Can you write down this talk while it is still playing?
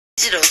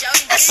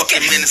I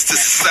fucking menace to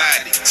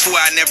society. Swear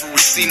I never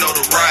received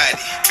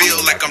notoriety. Feel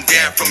like I'm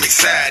down from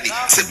anxiety.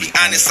 To be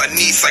honest, I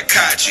need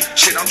psychiatry.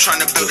 Shit, I'm trying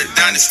to build a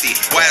dynasty.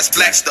 Why is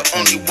black's the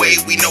only way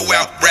we know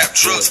out? Rap,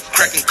 drugs,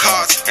 cracking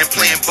cards, and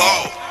playing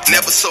ball.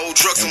 Never sold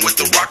drugs, and with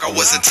the rock I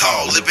wasn't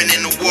tall. Living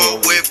in a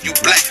world where if you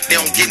black, they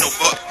don't get no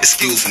fuck.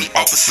 Excuse me,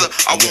 officer,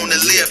 I wanna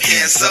live,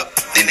 hands up.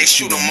 Then they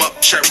shoot 'em up.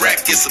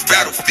 Chirac is a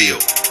battlefield.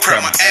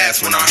 Cried my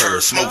ass when I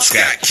heard Smokes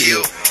got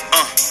killed.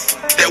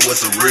 That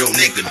was a real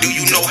nigga. Do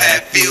you know how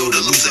it feel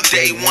to lose a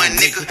day one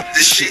nigga?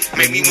 This shit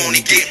made me wanna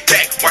get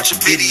back. Watching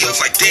videos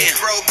like, damn,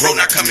 bro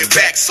not coming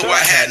back. So I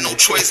had no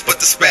choice but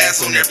to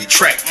spaz on every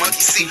track.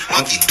 Monkey see,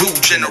 monkey do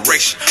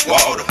generation.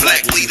 While all the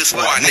black leaders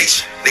for our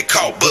nation. They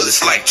call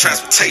bullets like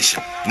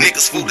transportation.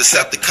 Niggas fool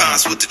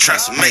Decepticons with the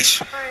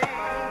transformation.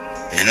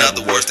 In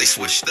other words, they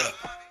switched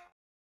up.